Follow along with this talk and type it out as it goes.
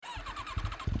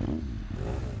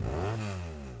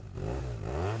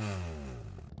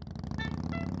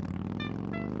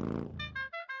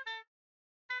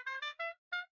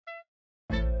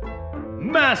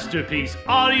Masterpiece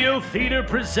Audio Theater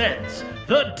presents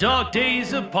The Dark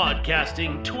Days of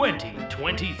Podcasting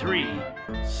 2023,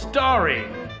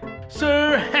 starring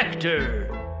Sir Hector.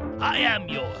 I am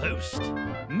your host.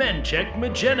 Menchek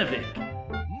Majenovic.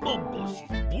 Mumbles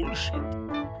is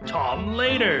bullshit. Tom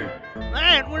Later.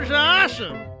 That was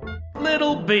awesome.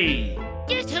 Little B.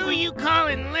 Just who you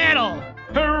calling little?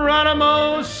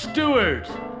 Hieronymo Stewart.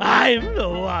 I'm the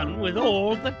one with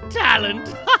all the talent.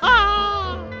 Ha ha!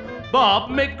 Bob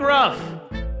McGruff.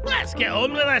 Let's get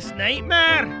on with this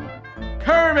nightmare.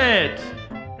 Kermit.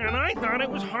 And I thought it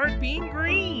was hard being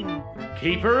green.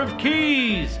 Keeper of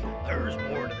Keys. There's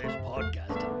more to this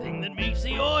podcasting thing than meets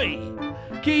the eye.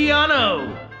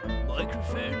 Keanu.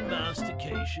 Microphone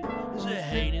mastication is a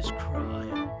heinous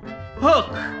crime.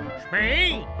 Hook.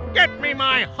 Smee, get me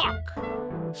my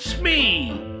hook.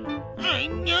 Smee.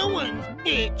 I'm no one's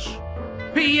bitch.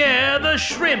 Pierre the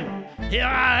Shrimp. Here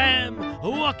I am,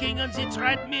 walking on the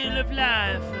treadmill of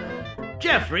life.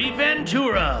 Jeffrey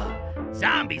Ventura.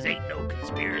 Zombies ain't no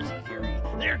conspiracy theory.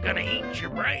 They're gonna eat your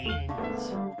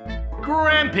brains.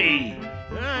 Grampy.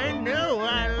 I know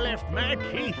I left my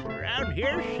teeth around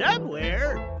here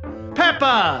somewhere.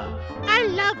 Peppa. I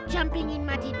love jumping in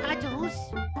muddy puddles.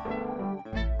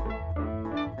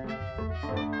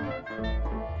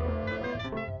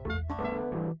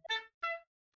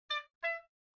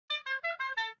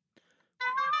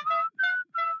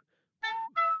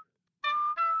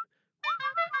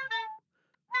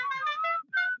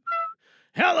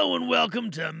 Hello and welcome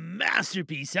to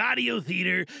Masterpiece Audio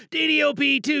Theater,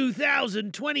 DDOP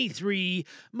 2023,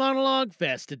 Monologue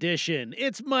Fest Edition.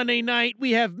 It's Monday night.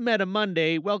 We have Meta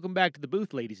Monday. Welcome back to the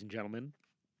booth, ladies and gentlemen.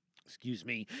 Excuse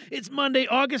me. It's Monday,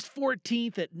 August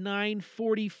 14th at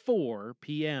 9:44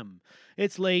 p.m.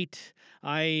 It's late.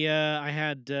 I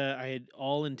had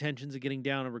all intentions of getting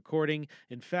down and recording.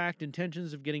 In fact,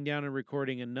 intentions of getting down and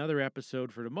recording another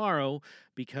episode for tomorrow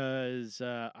because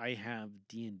I have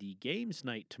D&D Games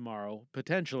Night tomorrow,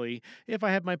 potentially, if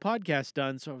I have my podcast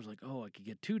done. So I was like, oh, I could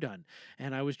get two done.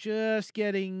 And I was just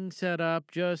getting set up,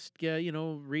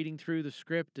 reading through the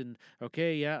script and,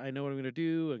 okay, yeah, I know what I'm going to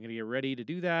do. I'm going to get ready to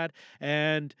do that.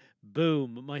 And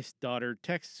boom, my daughter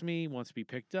texts me, wants to be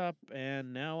picked up,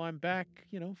 and now I'm back,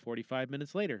 45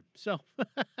 minutes later. So,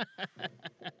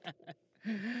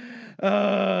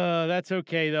 that's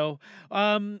okay, though.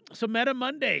 So Meta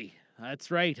Monday.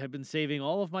 That's right. I've been saving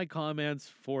all of my comments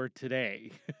for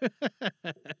today.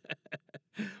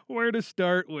 Where to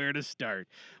start? Well, I'm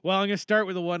going to start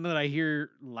with the one that I hear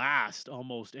last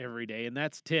almost every day, and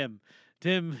that's Tim.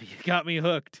 Tim, you got me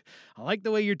hooked. I like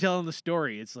the way you're telling the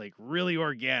story. It's like really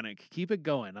organic. Keep it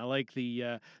going. I like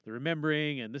the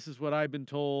remembering, and this is what I've been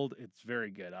told. It's very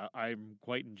good. I'm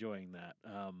quite enjoying that.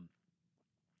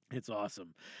 It's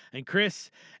awesome. And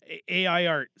Chris, AI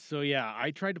art. So yeah,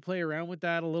 I tried to play around with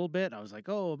that a little bit. I was like,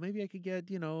 oh, maybe I could get,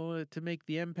 to make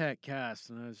the MPAT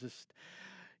cast. And I was just,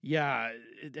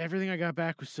 everything I got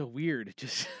back was so weird. It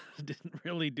just didn't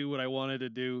really do what I wanted to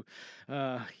do.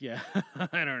 I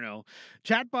don't know.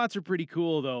 Chatbots are pretty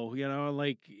cool though,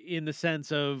 like in the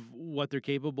sense of what they're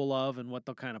capable of and what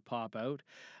they'll kind of pop out.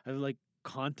 I've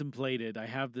contemplated. I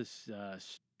have this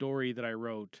story that I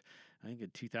wrote, I think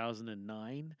in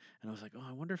 2009, and I was like, oh,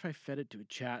 I wonder if I fed it to a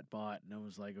chat bot, and I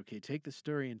was like, okay, take the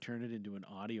story and turn it into an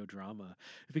audio drama.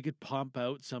 If it could pump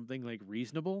out something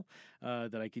reasonable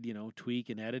that I could, tweak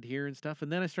and edit here and stuff.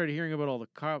 And then I started hearing about all the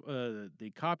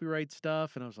copyright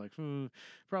stuff, and I was like, I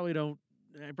probably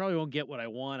won't get what I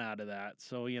want out of that.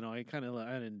 So, I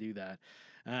didn't do that.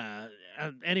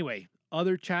 Anyway,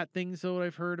 other chat things though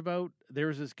I've heard about.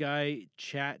 There's this guy,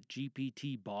 Chat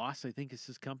GPT Boss, I think is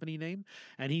his company name,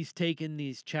 and he's taken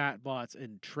these chat bots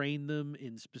and trained them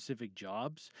in specific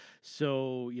jobs.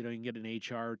 So, you can get an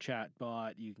HR chat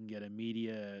bot, you can get a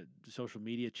social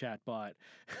media chat bot.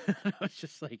 I was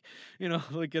just thinking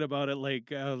about it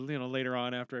later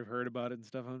on after I've heard about it and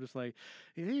stuff. I'm just like,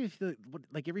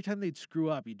 every time they'd screw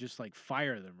up, you'd just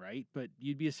fire them, right? But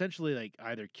you'd be essentially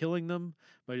either killing them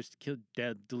by just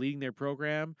deleting their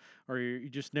program, or you're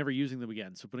just never using them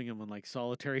again. So putting them in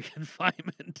solitary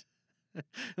confinement.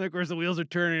 And of course the wheels are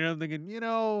turning, and I'm thinking,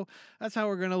 that's how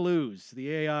we're going to lose.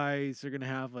 The AIs are going to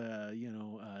have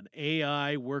an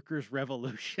AI workers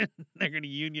revolution. They're going to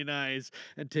unionize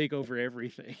and take over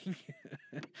everything.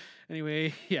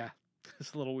 Anyway, yeah,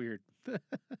 it's a little weird.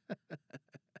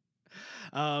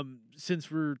 Since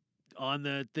we're on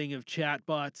the thing of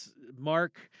chatbots,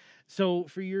 Mark, so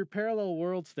for your parallel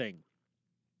worlds thing,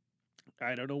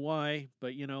 I don't know why,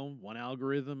 but one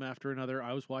algorithm after another.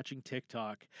 I was watching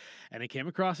TikTok, and I came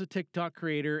across a TikTok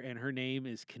creator, and her name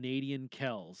is Canadian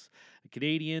Kells.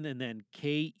 Canadian, and then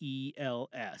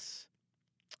Kels.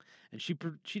 and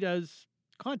she does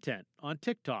content on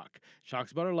TikTok. She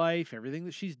talks about her life, everything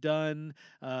that she's done,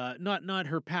 not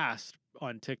her past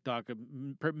on TikTok,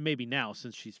 maybe now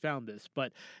since she's found this,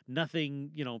 but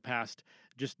nothing, past,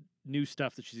 just new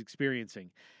stuff that she's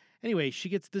experiencing. Anyway, she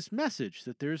gets this message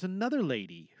that there's another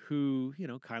lady who,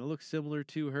 kind of looks similar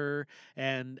to her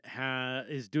and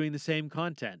is doing the same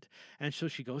content. And so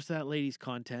she goes to that lady's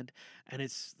content, and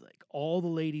it's like all the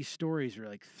lady's stories are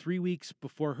like 3 weeks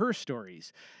before her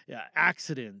stories,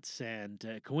 accidents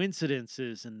and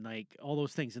coincidences and like all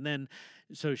those things. And then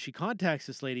so she contacts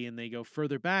this lady, and they go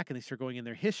further back, and they start going in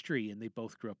their history. And they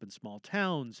both grew up in small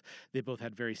towns. They both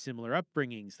had very similar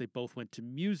upbringings. They both went to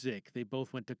music. They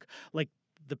both went to like,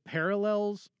 the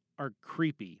parallels are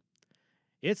creepy.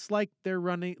 It's like they're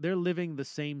living the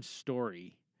same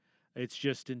story. It's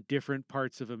just in different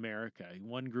parts of America.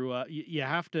 One grew up. You'll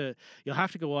have to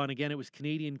go on again. It was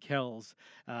Canadian Kells,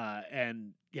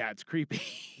 and yeah, it's creepy.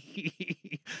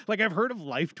 Like, I've heard of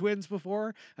life twins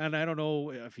before, and I don't know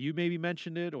if you maybe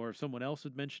mentioned it or if someone else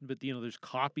had mentioned, but there's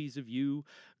copies of you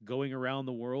going around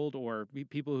the world, or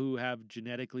people who have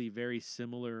genetically very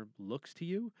similar looks to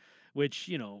you,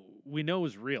 which we know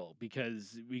is real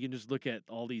because we can just look at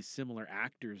all these similar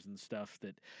actors and stuff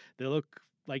that they look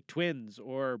like twins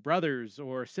or brothers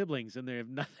or siblings, and they have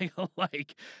nothing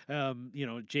alike.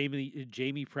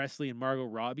 Jamie Presley and Margot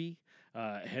Robbie.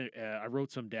 I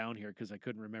wrote some down here because I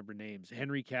couldn't remember names.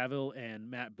 Henry Cavill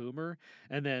and Matt Boomer,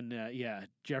 and then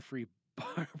Jeffrey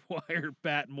Wire,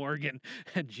 Pat Morgan,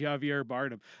 and Javier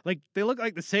Bardem. Like, they look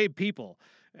like the same people.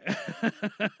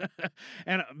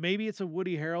 And maybe it's a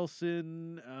Woody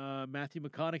Harrelson, Matthew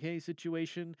McConaughey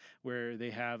situation where they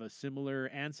have a similar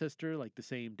ancestor, like the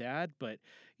same dad. But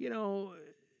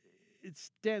it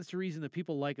stands to reason that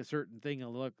people like a certain thing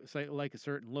and like a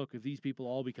certain look if these people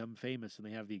all become famous and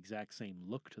they have the exact same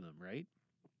look to them, right?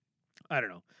 I don't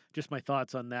know. Just my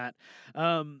thoughts on that.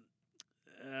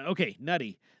 Okay,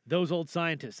 Nutty. Those Old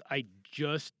Scientists. I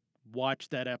just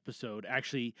watched that episode.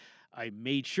 Actually, I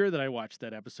made sure that I watched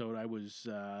that episode. I was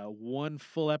one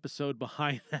full episode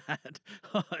behind that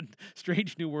on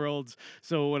Strange New Worlds.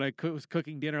 So when I was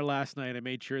cooking dinner last night, I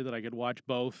made sure that I could watch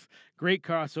both. Great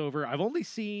crossover. I've only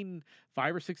seen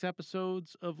 5 or 6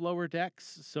 episodes of Lower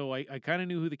Decks, so I kind of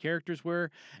knew who the characters were,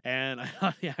 and I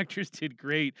thought the actors did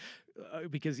great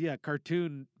because,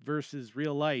 cartoon versus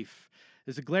real life.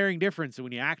 There's a glaring difference, and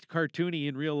when you act cartoony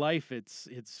in real life, it's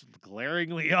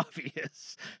glaringly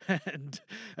obvious, and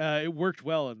it worked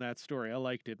well in that story. I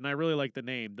liked it, and I really liked the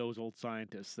name, Those Old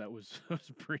Scientists. That was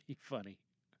pretty funny.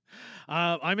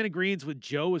 I'm in agreement with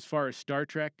Joe as far as Star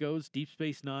Trek goes. Deep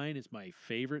Space Nine is my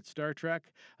favorite Star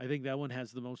Trek. I think that one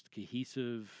has the most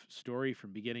cohesive story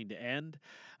from beginning to end.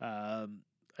 I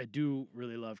do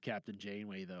really love Captain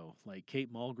Janeway, though. Like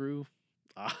Kate Mulgrew,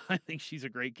 I think she's a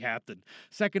great captain.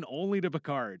 Second only to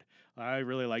Picard. I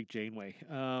really like Janeway.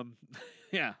 So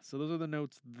those are the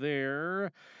notes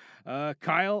there.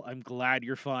 Kyle, I'm glad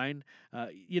you're fine.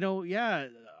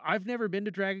 I've never been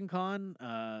to Dragon Con.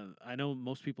 I know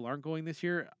most people aren't going this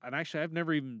year. And actually, I've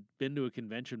never even been to a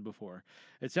convention before.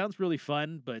 It sounds really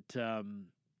fun, but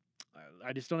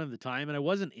I just don't have the time, and I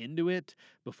wasn't into it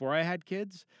before I had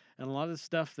kids, and a lot of the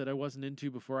stuff that I wasn't into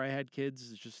before I had kids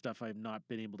is just stuff I've not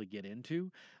been able to get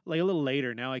into. Like, a little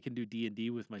later, now I can do D&D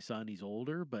with my son. He's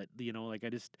older, but, I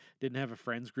just didn't have a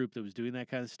friends group that was doing that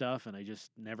kind of stuff, and I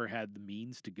just never had the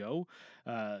means to go.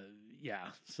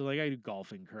 So, I do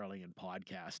golfing, curling, and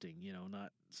podcasting,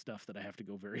 not stuff that I have to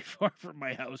go very far from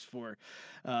my house for,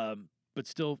 but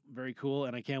still very cool,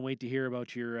 and I can't wait to hear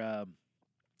about your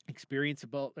experience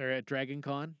at Dragon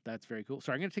Con. That's very cool.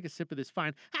 Sorry, I'm going to take a sip of this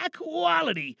fine, high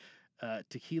quality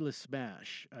tequila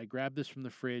smash. I grabbed this from the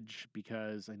fridge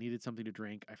because I needed something to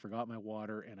drink. I forgot my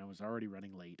water, and I was already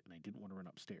running late, and I didn't want to run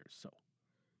upstairs. So,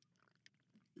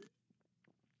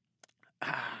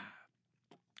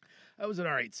 that was an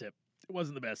all right sip. It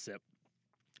wasn't the best sip.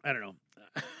 I don't know.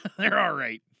 They're all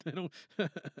right. I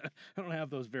don't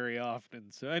have those very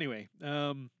often. So anyway,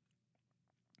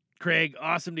 Craig,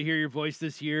 awesome to hear your voice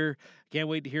this year. Can't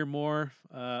wait to hear more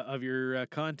of your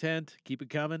content. Keep it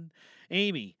coming.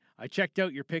 Amy, I checked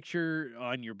out your picture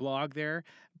on your blog there.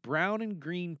 Brown and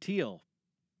green teal.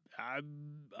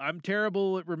 I'm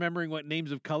terrible at remembering what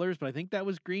names of colors, but I think that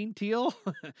was green teal.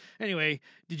 Anyway,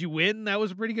 did you win? That was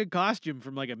a pretty good costume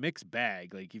from like a mixed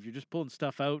bag. Like, if you're just pulling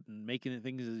stuff out and making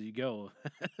things as you go,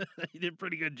 you did a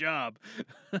pretty good job.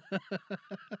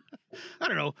 I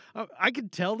don't know. I can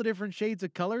tell the different shades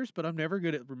of colors, but I'm never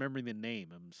good at remembering the name.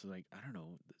 I'm just like, I don't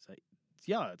know.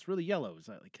 It's really yellow. Is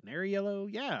that like canary yellow?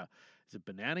 Yeah. Is it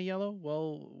banana yellow?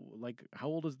 Well, like, how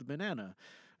old is the banana?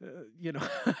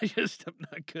 I just am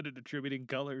not good at attributing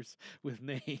colors with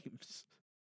names.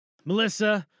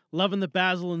 Melissa, loving the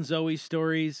Basil and Zoe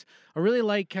stories. I really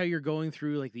like how you're going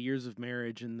through like the years of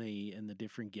marriage and the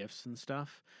different gifts and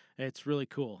stuff. It's really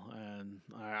cool, and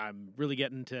I'm really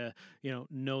getting to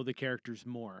know the characters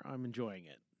more. I'm enjoying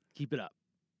it. Keep it up.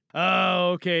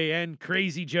 Oh, okay, and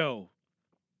Crazy Joe.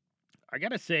 I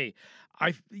gotta say,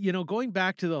 going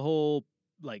back to the whole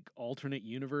like alternate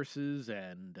universes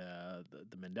and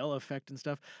the Mandela effect and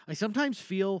stuff. I sometimes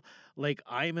feel like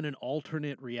I'm in an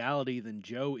alternate reality than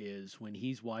Joe is when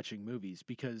he's watching movies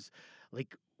because,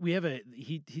 like, we have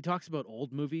he talks about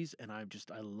old movies and I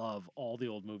love all the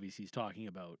old movies he's talking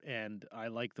about and I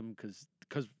like them because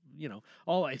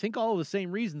all I think all of the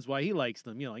same reasons why he likes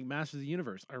them. Like Masters of the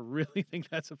Universe. I really think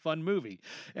that's a fun movie,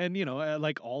 and I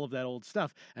like all of that old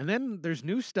stuff. And then there's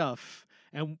new stuff,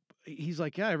 and he's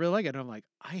like, "Yeah, I really like it." And I'm like,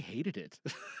 "I hated it."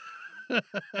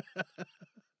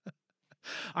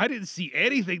 I didn't see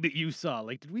anything that you saw.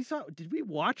 Like, did we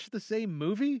watch the same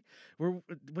movie?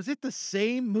 Was it the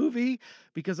same movie?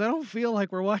 Because I don't feel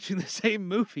like we're watching the same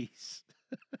movies.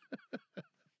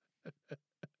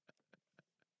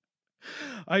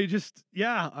 I just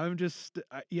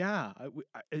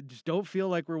don't feel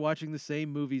like we're watching the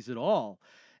same movies at all.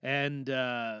 And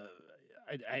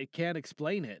I can't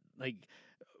explain it.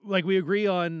 Like we agree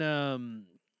on uh,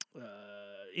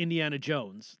 Indiana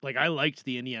Jones. Like I liked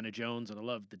the Indiana Jones, and I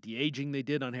loved the de-aging they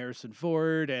did on Harrison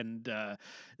Ford, and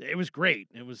it was great.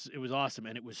 It was awesome,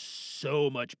 and it was so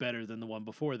much better than the one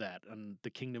before that. And the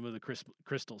Kingdom of the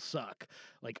Crystal Suck.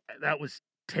 Like that was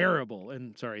terrible.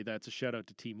 And sorry, that's a shout out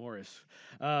to T. Morris.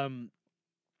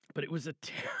 But it was a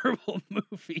terrible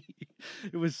movie.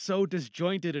 It was so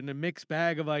disjointed and a mixed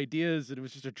bag of ideas, and it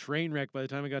was just a train wreck by the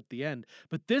time I got to the end.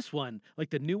 But this one,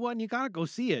 like the new one, you gotta go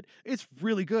see it. It's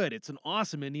really good. It's an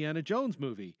awesome Indiana Jones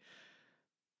movie.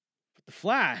 But The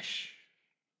Flash,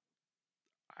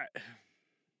 I,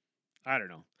 I don't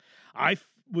know.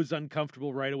 Was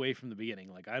uncomfortable right away from the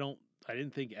beginning. Like I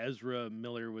didn't think Ezra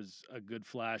Miller was a good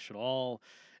Flash at all.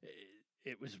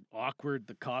 It was awkward.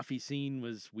 The coffee scene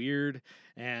was weird,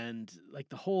 and like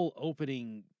the whole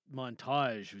opening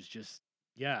montage was just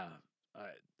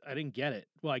I I didn't get it.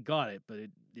 Well, I got it, but it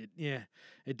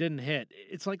didn't hit.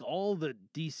 It's like all the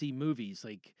DC movies.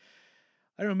 Like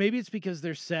I don't know. Maybe it's because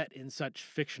they're set in such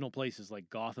fictional places, like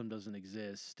Gotham doesn't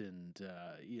exist, and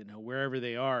wherever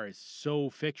they are is so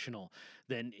fictional.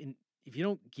 If you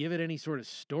don't give it any sort of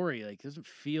story, like it doesn't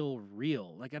feel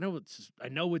real. Like I know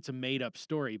it's a made up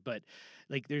story, but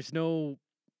like there's no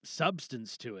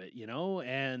substance to it,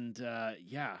 And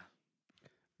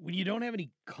when you don't have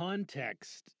any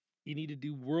context, you need to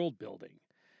do world building.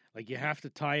 Like you have to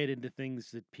tie it into things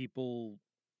that people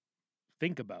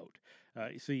think about.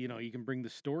 So you can bring the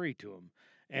story to them.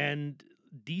 And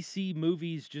DC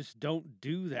movies just don't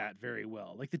do that very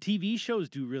well. Like the TV shows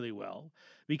do really well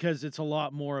because it's a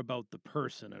lot more about the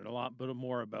person and a lot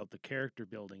more about the character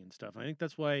building and stuff. And I think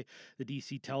that's why the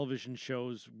DC television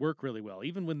shows work really well,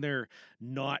 even when they're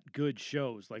not good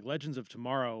shows. Like Legends of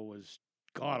Tomorrow was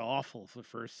god awful for the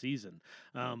first season.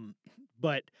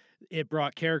 But it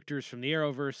brought characters from the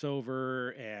Arrowverse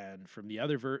over and from the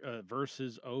other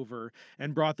verses over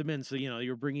and brought them in. So,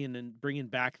 you're bringing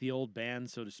back the old band,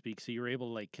 so to speak. So you're able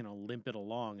to like kind of limp it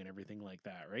along and everything like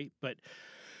that. Right. But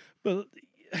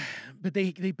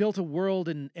they built a world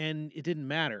and it didn't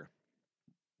matter.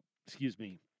 Excuse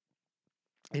me.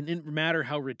 It didn't matter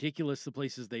how ridiculous the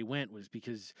places they went was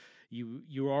because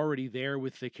you were already there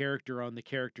with the character on the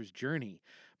character's journey.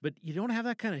 But you don't have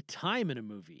that kind of time in a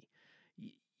movie.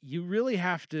 You really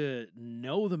have to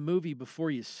know the movie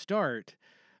before you start.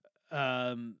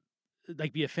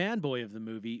 Like be a fanboy of the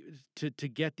movie to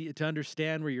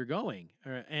understand where you're going.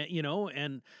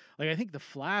 And like I think The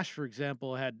Flash, for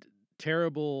example, had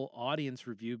terrible audience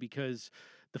review because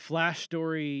the Flash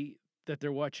story that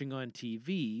they're watching on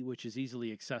TV, which is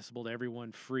easily accessible to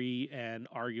everyone, free, and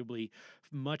arguably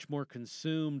much more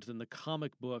consumed than the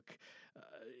comic book,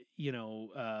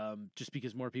 just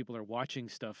because more people are watching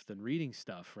stuff than reading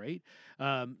stuff, right?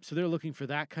 So they're looking for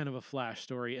that kind of a Flash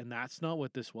story, and that's not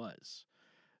what this was.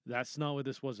 That's not what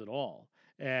this was at all.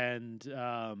 And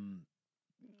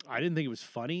I didn't think it was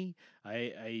funny.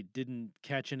 I didn't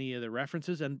catch any of the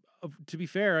references. And to be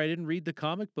fair, I didn't read the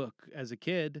comic book as a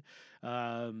kid.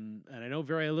 And I know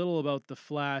very little about the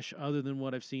Flash other than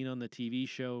what I've seen on the TV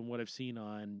show and what I've seen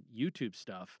on YouTube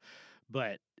stuff.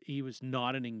 But he was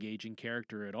not an engaging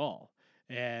character at all.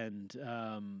 And,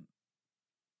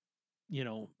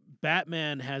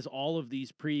 Batman has all of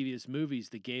these previous movies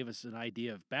that gave us an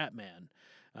idea of Batman.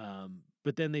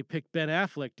 But then they picked Ben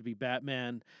Affleck to be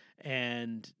Batman,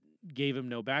 and gave him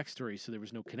no backstory, so there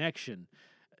was no connection.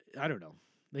 I don't know.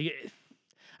 Like,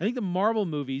 I think the Marvel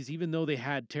movies, even though they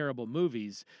had terrible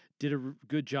movies, did a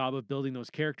good job of building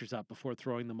those characters up before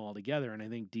throwing them all together. And I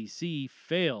think DC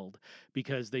failed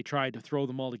because they tried to throw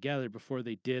them all together before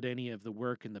they did any of the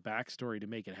work and the backstory to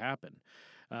make it happen.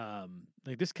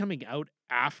 Like this coming out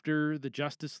after the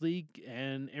Justice League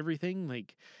and everything,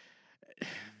 like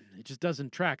it just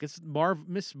doesn't track.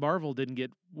 Miss Marvel didn't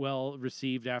get well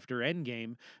received after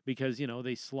Endgame because,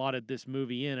 they slotted this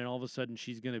movie in and all of a sudden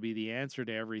she's going to be the answer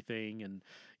to everything and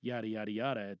yada, yada,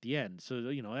 yada at the end. So,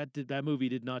 that movie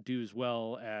did not do as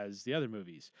well as the other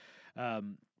movies.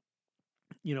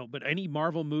 But any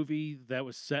Marvel movie that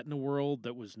was set in a world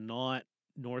that was not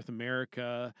North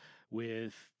America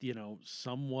with,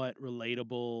 somewhat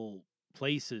relatable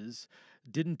places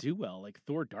didn't do well. Like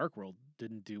Thor Dark World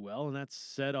didn't do well, and that's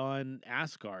set on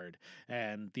Asgard.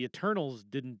 And the Eternals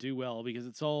didn't do well because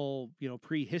it's all,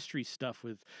 prehistory stuff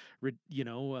with,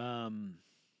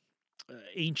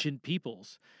 ancient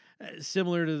peoples.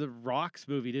 Similar to the Rocks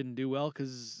movie didn't do well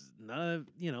because none of,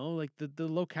 the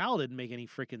locale didn't make any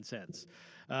freaking sense.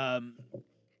 So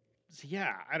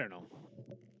yeah, I don't know.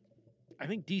 I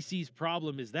think DC's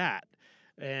problem is that.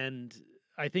 And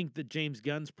I think that James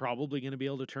Gunn's probably going to be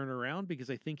able to turn around because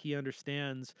I think he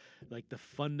understands like the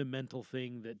fundamental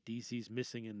thing that DC's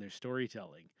missing in their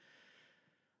storytelling.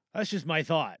 That's just my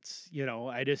thoughts.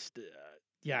 I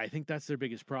think that's their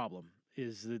biggest problem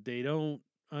is that they don't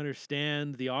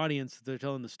understand the audience that they're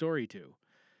telling the story to.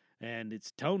 And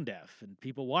it's tone deaf and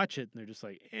people watch it and they're just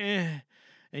like, eh.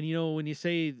 And when you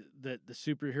say that the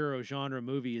superhero genre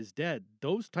movie is dead,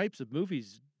 those types of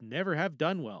movies never have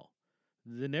done well.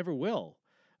 They never will.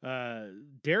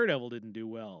 Daredevil didn't do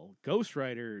well. Ghost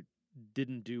Rider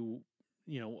didn't do,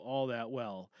 all that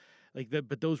well.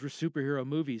 But those were superhero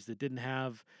movies that didn't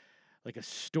have like a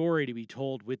story to be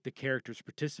told with the characters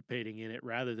participating in it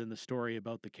rather than the story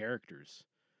about the characters.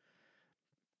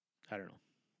 I don't know.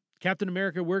 Captain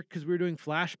America worked because we were doing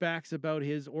flashbacks about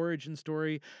his origin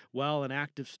story while an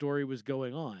active story was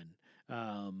going on.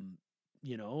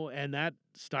 And that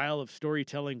style of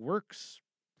storytelling works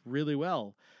really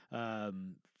well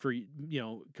for,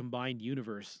 combined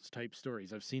universe type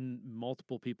stories. I've seen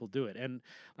multiple people do it. And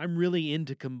I'm really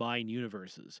into combined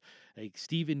universes. Like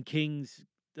Stephen King's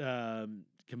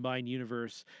combined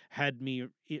universe had me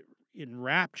in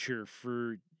rapture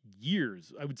for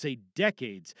years, I would say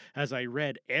decades, as I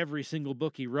read every single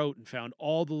book he wrote and found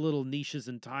all the little niches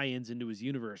and tie-ins into his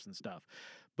universe and stuff.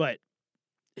 But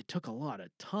it took a lot of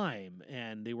time,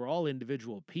 and they were all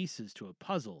individual pieces to a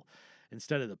puzzle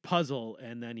instead of the puzzle,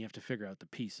 and then you have to figure out the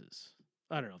pieces.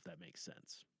 I don't know if that makes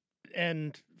sense.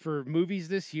 And for movies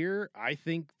this year, I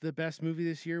think the best movie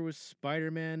this year was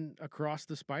Spider-Man Across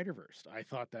the Spider-Verse. I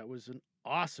thought that was an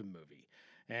awesome movie.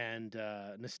 And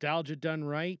nostalgia done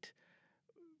right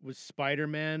was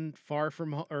Spider-Man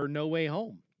No Way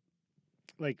Home.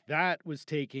 Like that was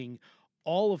taking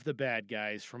all of the bad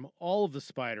guys from all of the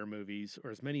Spider movies,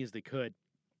 or as many as they could,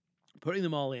 putting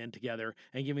them all in together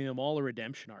and giving them all a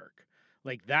redemption arc.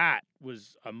 Like that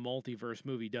was a multiverse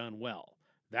movie done well.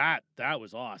 That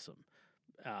was awesome.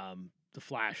 The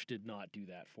Flash did not do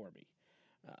that for me.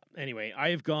 Anyway, I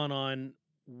have gone on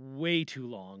way too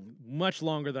long, much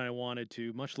longer than I wanted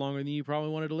to, much longer than you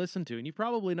probably wanted to listen to, and you're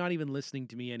probably not even listening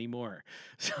to me anymore.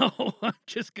 So I'm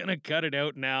just going to cut it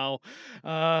out now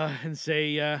and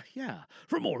say,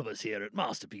 from all of us here at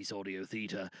Masterpiece Audio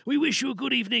Theatre, we wish you a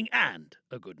good evening and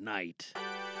a good night.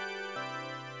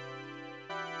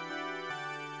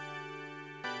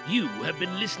 You have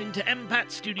been listening to MPAT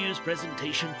Studios'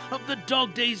 presentation of the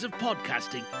Dog Days of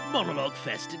Podcasting Monologue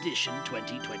Fest Edition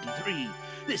 2023.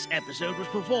 This episode was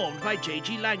performed by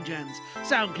J.G. Langjans.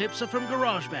 Sound clips are from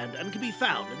GarageBand and can be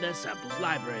found in their samples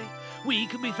library. We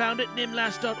can be found at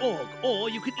nimlas.org, or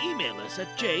you can email us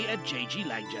at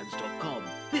j@jglangjans.com.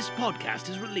 This podcast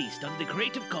is released under the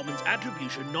Creative Commons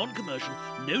Attribution Non-Commercial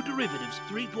No Derivatives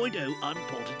 3.0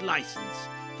 Unported license.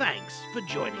 Thanks for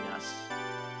joining us.